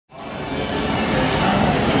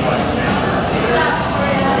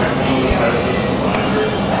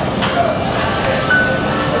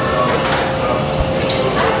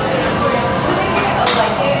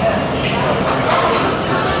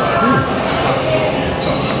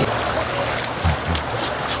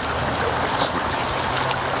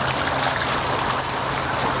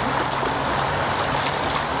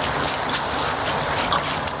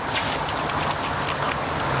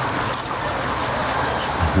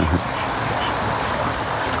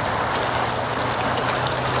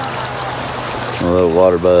Hello,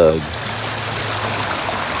 water bug.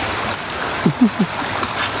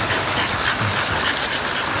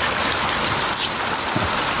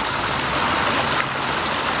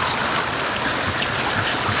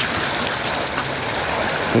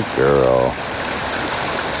 Good girl.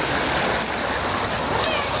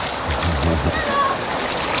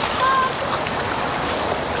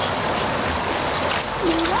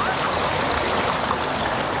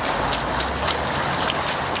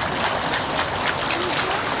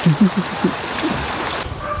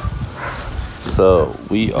 So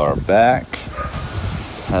we are back.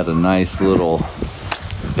 Had a nice little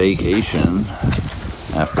vacation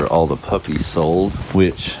after all the puppies sold,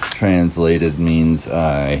 which translated means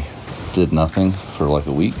I did nothing for like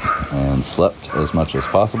a week and slept as much as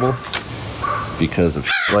possible because of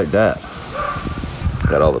shit like that.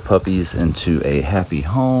 Got all the puppies into a happy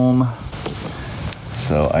home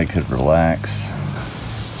so I could relax,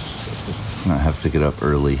 not have to get up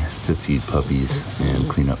early to feed puppies and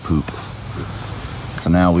clean up poop. So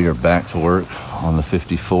now we are back to work on the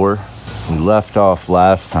 54. We left off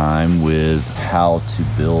last time with how to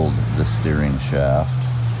build the steering shaft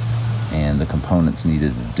and the components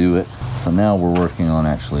needed to do it. So now we're working on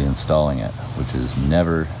actually installing it, which is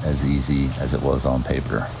never as easy as it was on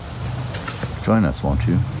paper. Join us, won't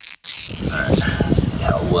you? All right, let's see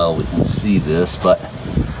how well we can see this, but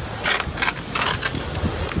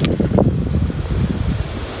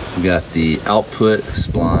we got the output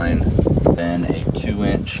spline, then a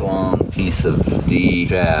 2-inch long piece of D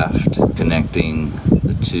shaft connecting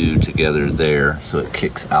the two together there so it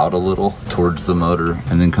kicks out a little towards the motor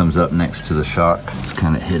and then comes up next to the shock. It's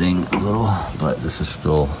kind of hitting a little, but this is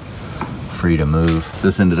still free to move.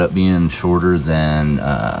 This ended up being shorter than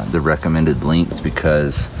the recommended length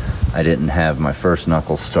because I didn't have my first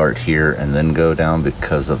knuckle start here and then go down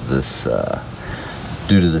because of this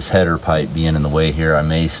due to this header pipe being in the way here. I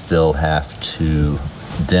may still have to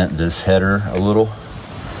dent this header a little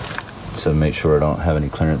to make sure I don't have any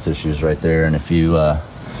clearance issues right there. And if you want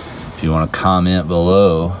to comment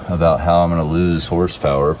below about how I'm going to lose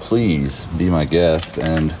horsepower, please be my guest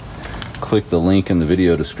and click the link in the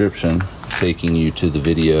video description taking you to the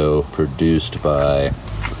video produced by,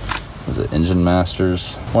 was it Engine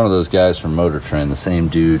Masters? One of those guys from Motor Trend, the same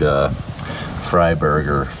dude,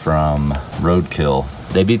 Freiberger from Roadkill.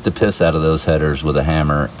 They beat the piss out of those headers with a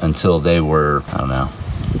hammer until they were, I don't know,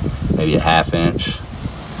 maybe a ½ inch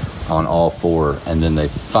on all four, and then they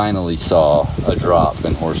finally saw a drop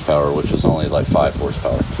in horsepower, which was only like 5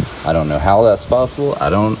 horsepower. I don't know how that's possible. I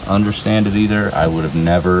don't understand it either. I would have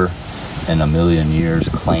never in a million years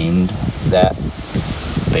claimed that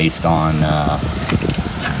based on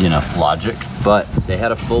you know, logic, but they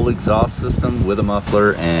had a full exhaust system with a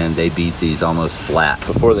muffler and they beat these almost flat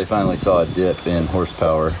before they finally saw a dip in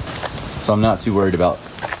horsepower. So I'm not too worried about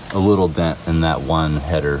a little dent in that one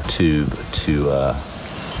header tube to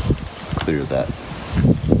clear that.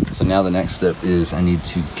 So now the next step is I need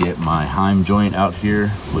to get my heim joint out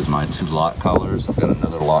here with my 2 lock collars. I've got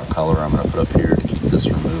another lock collar I'm going to put up here to keep this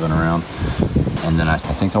from moving around. And then I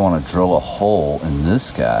think I want to drill a hole in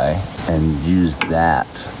this guy and use that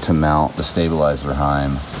to mount the stabilizer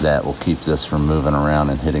heim that will keep this from moving around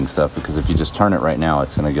and hitting stuff, because if you just turn it right now,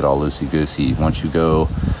 it's going to get all loosey-goosey. Once you go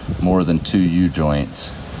more than 2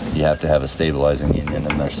 U-joints, you have to have a stabilizing union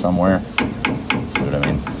in there somewhere. See what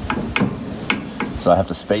I mean? So I have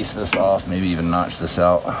to space this off, maybe even notch this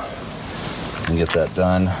out and get that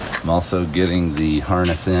done. I'm also getting the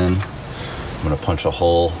harness in. I'm going to punch a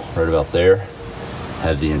hole right about there,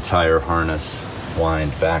 have the entire harness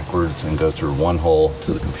wind backwards and go through one hole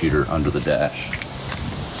to the computer under the dash.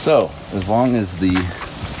 So as long as the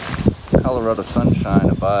Colorado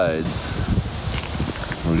sunshine abides,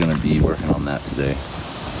 we're going to be working on that today.